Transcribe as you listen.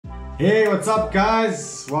Hey, what's up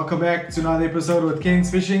guys? Welcome back to another episode with Ken's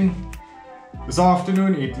Fishing. This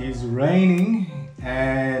afternoon it is raining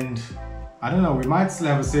and I don't know, we might still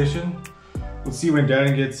have a session. We'll see when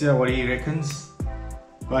Darren gets here what he reckons.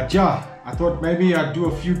 But yeah, I thought maybe I'd do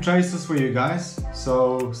a few traces for you guys.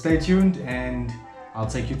 So stay tuned and I'll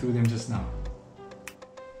take you through them just now.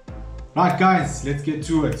 Right guys, let's get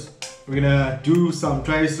to it. We're gonna do some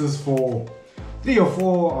traces for 3 or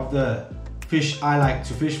 4 of the fish I like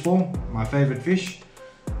to fish for, my favorite fish.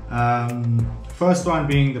 First one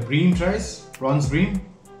being the bream trace, bronze bream,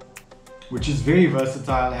 which is very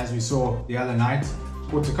versatile as we saw the other night.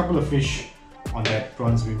 Caught a couple of fish on that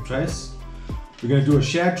bronze bream trace. We're going to do a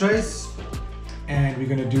shad trace and we're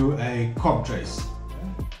going to do a cob trace.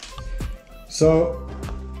 So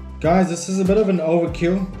guys, this is a bit of an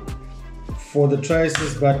overkill for the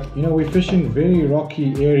traces, but you know, we fish in very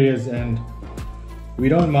rocky areas and we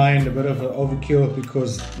don't mind a bit of an overkill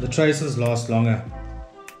because the traces last longer.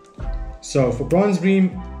 So for bronze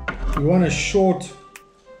bream, we want a short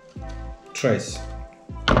trace.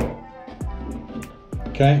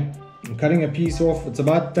 Okay, I'm cutting a piece off. It's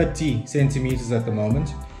about 30 centimeters at the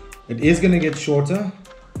moment. It is going to get shorter,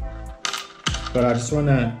 but I just want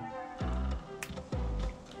to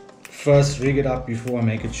first rig it up before I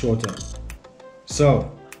make it shorter. So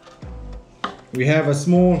we have a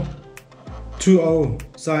small 2/0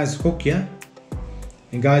 size hook here,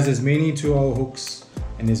 and guys, there's many 2/0 hooks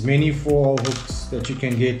and there's many 4/0 hooks that you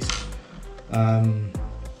can get.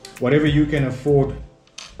 Whatever you can afford,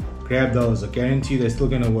 grab those. I guarantee they're still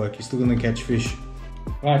gonna work. You're still gonna catch fish.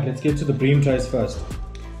 Right, let's get to the bream trace first.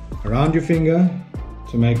 Around your finger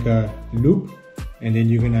to make a loop, and then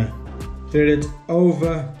you're gonna thread it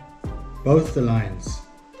over both the lines.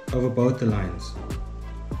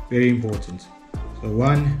 Very important. So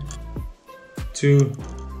 1, 2,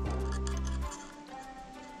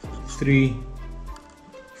 3,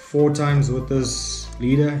 4 times with this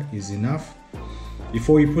leader is enough.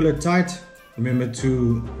 Before you pull it tight, remember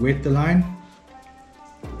to wet the line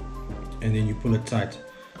and then you pull it tight.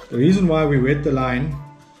 The reason why we wet the line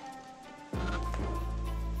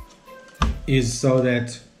is so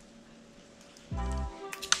that,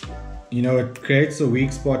 you know, it creates a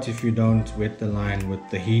weak spot if you don't wet the line with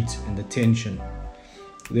the heat and the tension.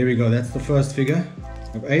 There we go, that's the first figure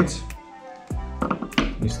of 8.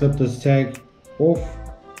 We slip this tag off.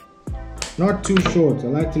 Not too short, I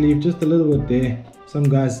like to leave just a little bit there. Some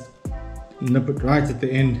guys nip it right at the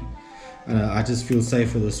end. I just feel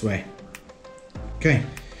safer this way. Okay,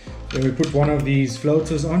 then we put one of these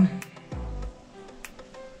floaters on.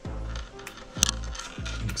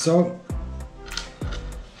 Like so.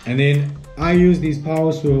 And then I use these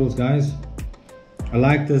power swirls, guys. I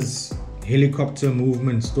like this helicopter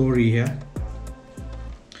movement story here,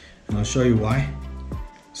 and I'll show you why.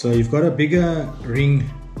 So you've got a bigger ring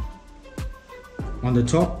on the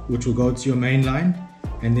top which will go to your main line,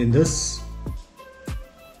 and then this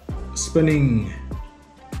spinning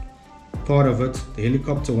part of it, the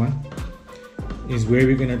helicopter one, is where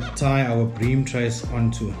we're going to tie our bream trace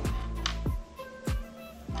onto.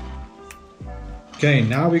 Okay,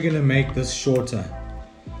 now we're going to make this shorter.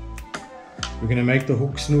 We're going to make the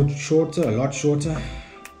hook snoot shorter, a lot shorter,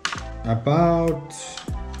 about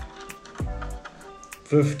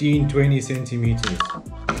 15-20 centimeters.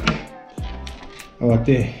 Alright,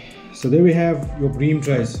 there. So there we have your bream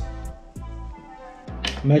trace.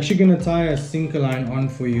 I'm actually going to tie a sinker line on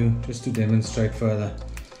for you just to demonstrate further.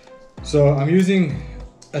 So I'm using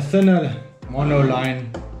a thinner mono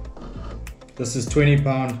line. This is 20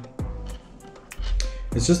 pound.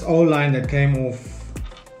 It's just old line that came off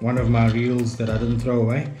one of my reels that I didn't throw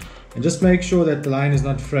away. And just make sure that the line is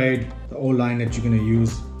not frayed, the old line that you're going to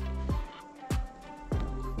use.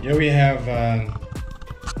 Here we have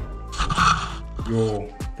your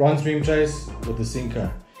bronze bream trace with the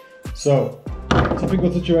sinker. So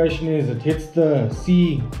typical situation is it hits the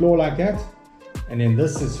sea floor like that, and then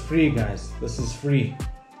this is free, guys. This is free,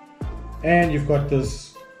 and you've got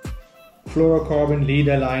this fluorocarbon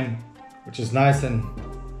leader line which is nice and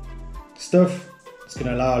stiff. It's going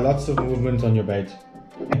to allow lots of movement on your bait.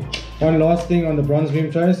 One last thing on the bronze bream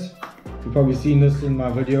trace, you've probably seen this in my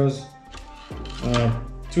videos.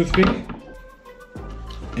 Toothpick,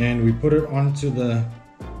 and we put it onto the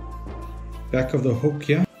back of the hook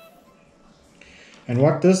here. And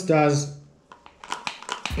what this does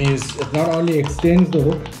is it not only extends the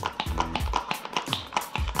hook,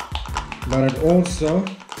 but it also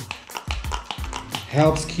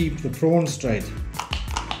helps keep the prawn straight.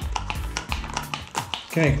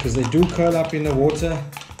 Okay, because they do curl up in the water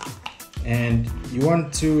and you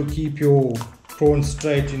want to keep your prawn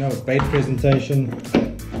straight, you know, bait presentation.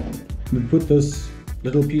 We put this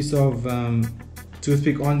little piece of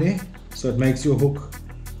toothpick on there, so it makes your hook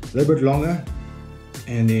a little bit longer,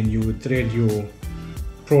 and then you would thread your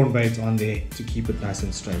prawn bait on there to keep it nice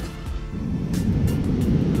and straight.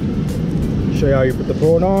 Show you how you put the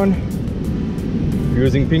prawn on.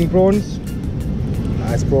 Using pink prawns,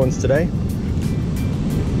 nice prawns today.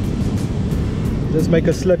 Just make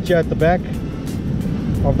a slit here at the back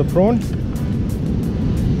of the prawn,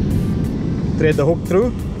 thread the hook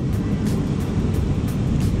through,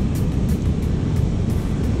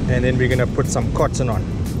 and then we're gonna put some cotton on.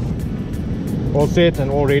 All set and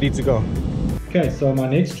all ready to go. Okay, so my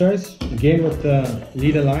next trace, again with the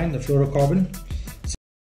leader line, the fluorocarbon.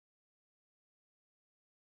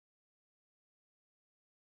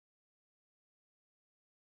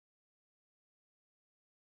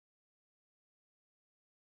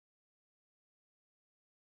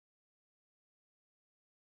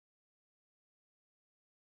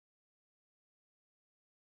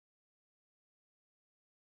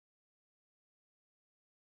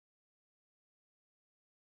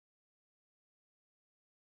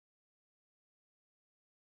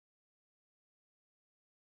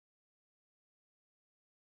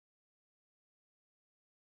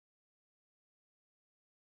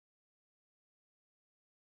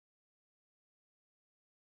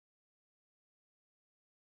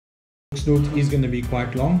 Snoot is going to be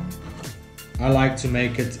quite long. I like to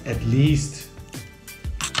make it at least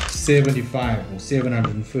 75 or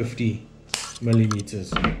 750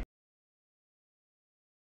 millimeters.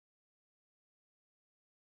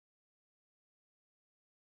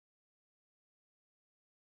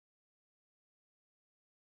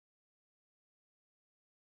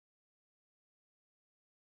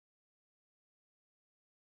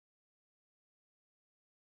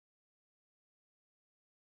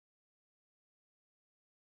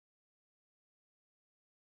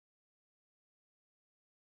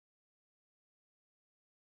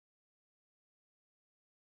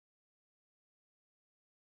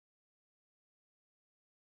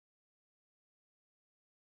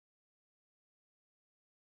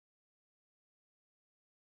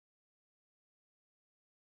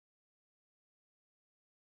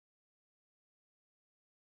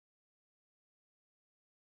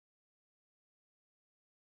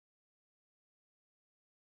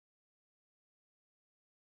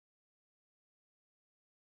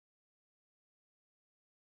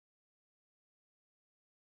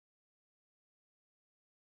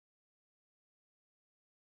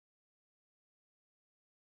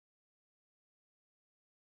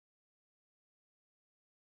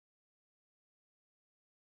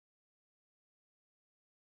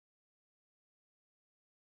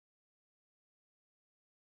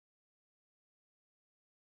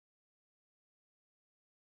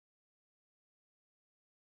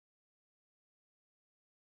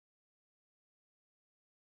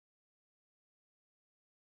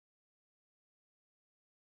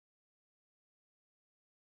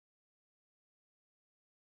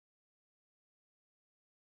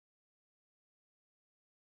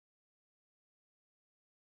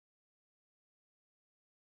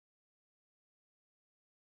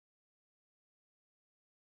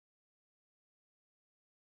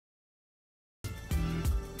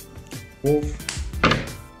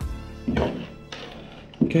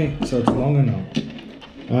 Okay, so it's longer now.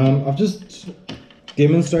 I've just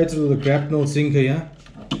demonstrated with a grapnel sinker here,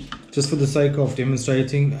 just for the sake of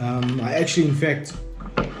demonstrating. I actually, in fact,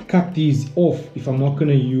 cut these off if I'm not going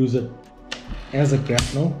to use it as a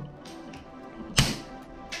grapnel.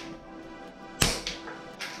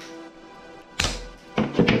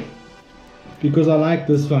 Because I like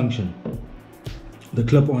this function, the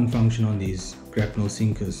clip-on function on these grapnel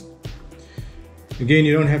sinkers. Again,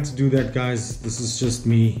 you don't have to do that, guys. This is just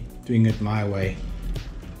me doing it my way.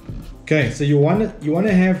 Okay, so you want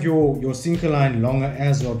to have your sinker line longer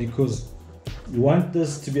as well, because you want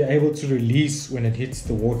this to be able to release when it hits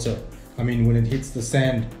the water. I mean, when it hits the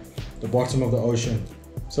sand, the bottom of the ocean.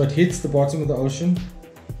 So it hits the bottom of the ocean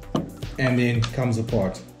and then comes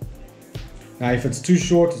apart. Now, if it's too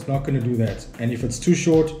short, it's not going to do that. And if it's too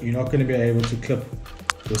short, you're not going to be able to clip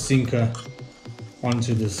your sinker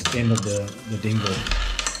onto this end of the dingle.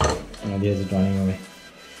 Oh, there's it running away.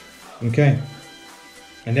 Okay,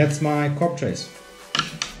 and that's my cob trace.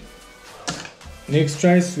 Next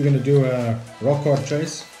trace, we're going to do a rock hard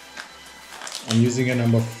trace. I'm using a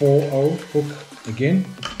number 4/0 hook again.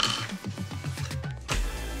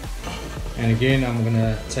 And again, I'm going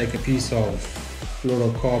to take a piece of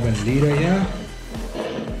fluorocarbon leader here.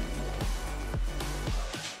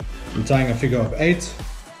 I'm tying a figure of 8.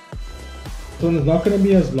 This one is not going to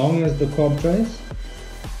be as long as the cob trace,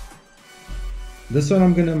 This one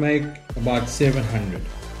I'm gonna make about 700.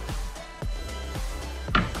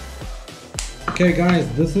 Okay guys,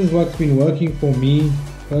 this is what's been working for me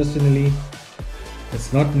personally.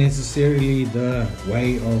 It's not necessarily the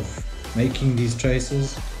way of making these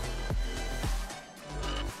traces.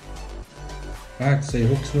 Right, so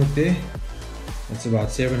hook snoot there. That's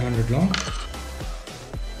about 700 long.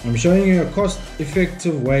 I'm showing you a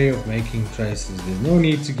cost-effective way of making traces. There's no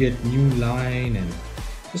need to get new line, and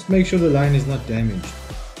just make sure the line is not damaged.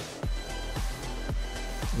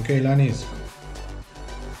 Okay, Lanis.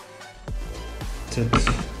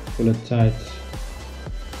 Pull it tight.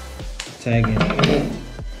 Tag in.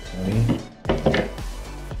 Sorry.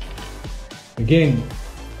 Again,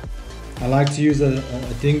 I like to use a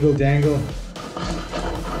dingle dangle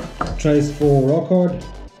trace for rock hard.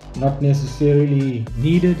 Not necessarily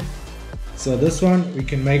needed. So this one we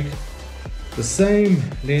can make the same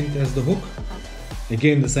length as the hook.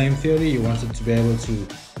 Again, the same theory. You want it to be able to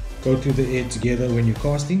go through the air together when you're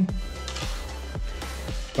casting.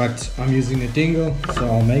 But I'm using a dingle, so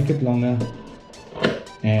I'll make it longer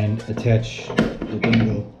and attach the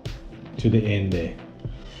dingle to the end there.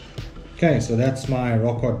 Okay, so that's my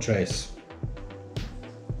rock hard trace.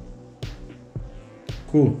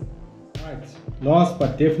 Cool. Right, last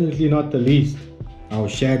but definitely not the least, our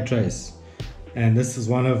shad trace. And this is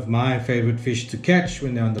one of my favorite fish to catch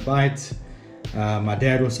when they're on the bite. My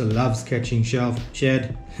dad also loves catching shad.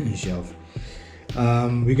 We're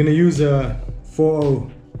gonna use a 4/0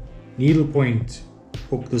 needle point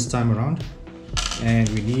hook this time around, and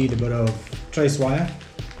we need a bit of trace wire.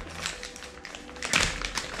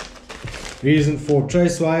 Reason for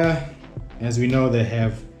trace wire, as we know, they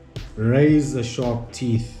have razor sharp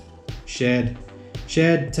teeth. Shad,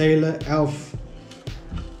 tailor, elf.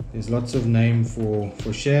 There's lots of name for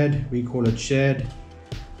shad. We call it shad.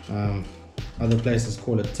 Other places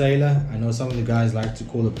call it tailor. I know some of the guys like to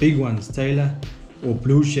call the big ones tailor or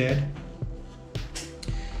blue shad.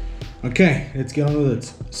 Okay, let's get on with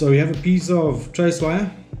it. So we have a piece of trace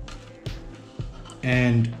wire,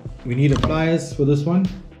 and we need a pliers for this one.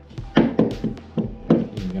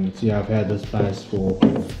 You're gonna see I've had this pliers for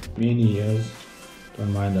many years.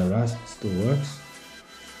 Don't mind the rust, it still works.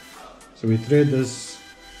 So we thread this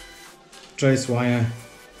trace wire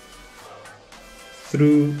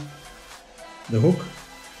through the hook.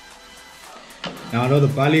 Now I know the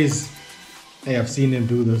bullies, hey, I've seen them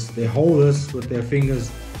do this. They hold this with their fingers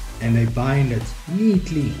and they bind it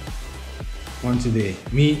neatly onto there.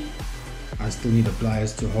 Me, I still need the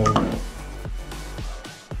pliers to hold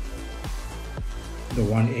the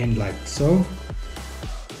one end like so,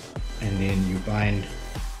 and then you bind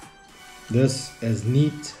this as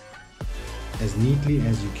neatly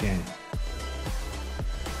as you can.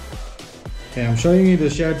 Okay, I'm showing you the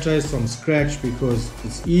shad trace from scratch because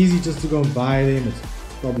it's easy just to go and buy them. It's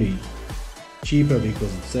probably cheaper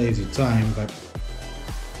because it saves you time, but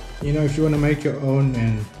you know, if you want to make your own,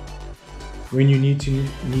 and when you need to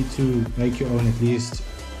make your own, at least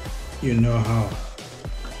you know how.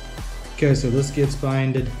 Okay, so this gets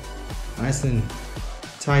binded nice and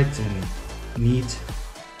tight and neat,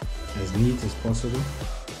 as neat as possible.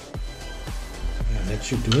 Yeah, that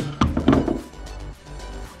should do it.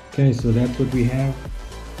 Okay, so that's what we have,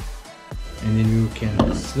 and then you can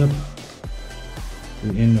snip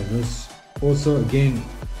the end of this. Also, again,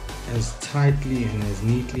 as tightly and as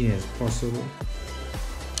neatly as possible.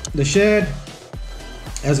 The shad,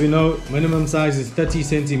 as we know, minimum size is 30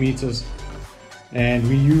 centimeters, and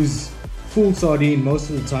we use full sardine most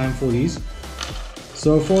of the time for these.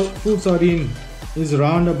 So full sardine is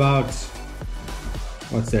around about,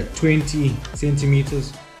 what's that, 20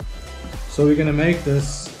 centimeters. So we're gonna make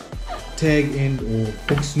this tag end, or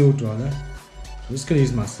hook snoot rather. I'm just gonna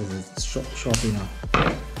use my scissors, it's sharp enough.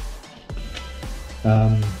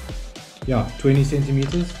 Yeah, 20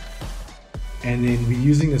 centimeters, and then we're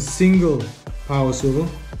using a single power swivel,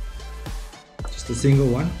 just a single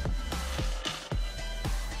one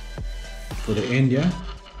for the end here.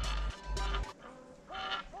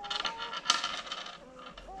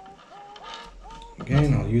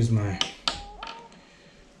 Again, I'll use my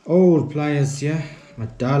old pliers here, my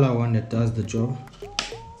Dala one that does the job.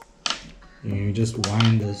 And you just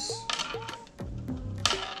wind this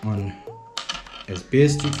on as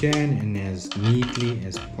best you can and as neatly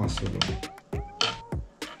as possible.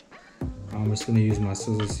 I'm just going to use my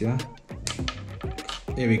scissors here.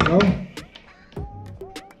 There we go.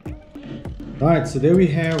 Right, so there we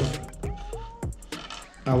have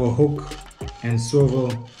our hook and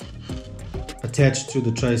swivel attached to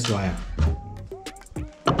the trace wire.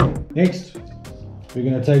 Next, we're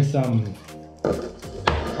going to take some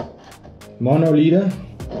mono leader,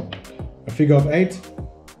 a figure of 8.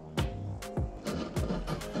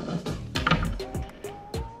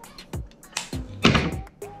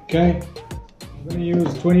 Okay, I'm going to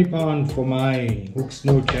use 20 pound for my hook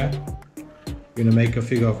snoot here. I'm going to make a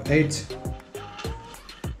figure of 8.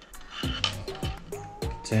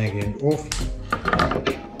 Tag it off.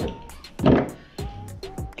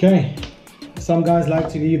 Okay, some guys like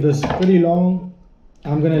to leave this pretty long.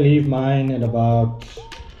 I'm going to leave mine at about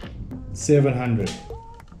 700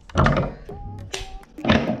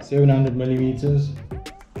 millimeters.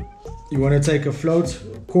 You want to take a float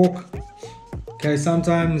cork. Okay,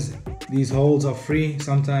 sometimes these holes are free,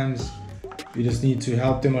 sometimes you just need to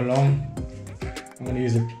help them along. I'm going to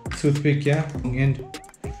use a toothpick here, end,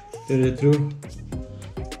 thread it through.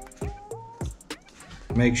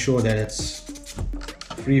 Make sure that it's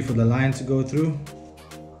free for the line to go through.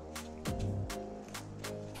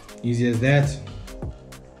 Easy as that.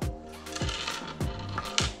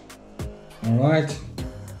 Alright,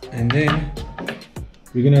 and then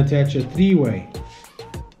we're going to attach a 3-way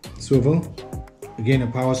swivel. Again, a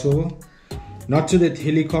power swivel, not to the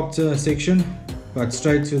helicopter section, but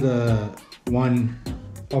straight to the one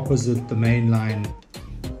opposite the main line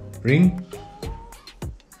ring.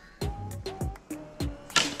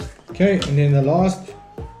 Okay, and then the last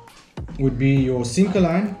would be your sinker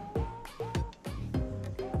line.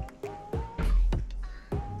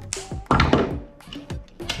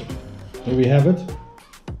 Here we have it.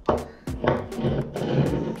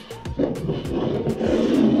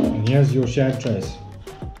 Here's your shag trace.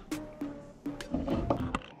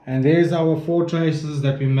 And there's our 4 traces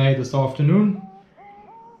that we made this afternoon.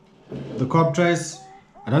 The cob trace,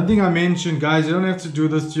 I don't think I mentioned, guys, you don't have to do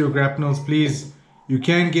this to your grapnels, please. You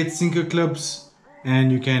can get sinker clips and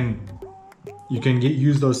you can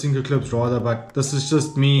use those sinker clips rather, but this is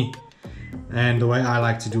just me and the way I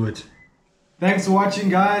like to do it. Thanks for watching,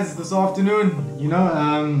 guys, this afternoon. You know,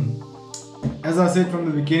 as I said from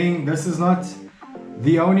the beginning, this is not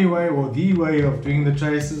the only way or the way of doing the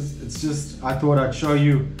traces. It's just I thought I'd show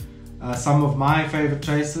you some of my favorite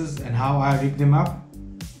traces and how I rig them up.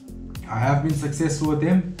 I have been successful with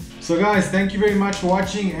them. So guys, thank you very much for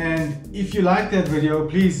watching, and if you like that video,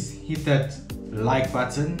 please hit that like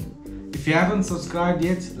button. If you haven't subscribed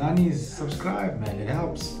yet, Lani's subscribe, man, it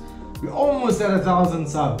helps. We're almost at 1,000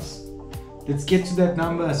 subs. Let's get to that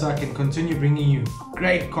number so I can continue bringing you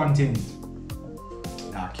great content.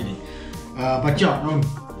 Nah, kidding. But yeah, no,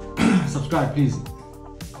 subscribe please.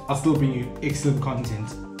 I'll still bring you excellent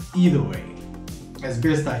content either way, as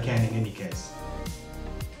best I can in any case.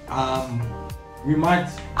 We might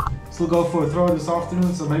still go for a throw this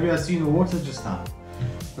afternoon, so maybe I'll see you in the water just now.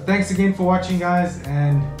 But thanks again for watching, guys,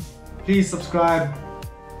 and please subscribe.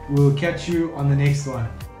 We'll catch you on the next one.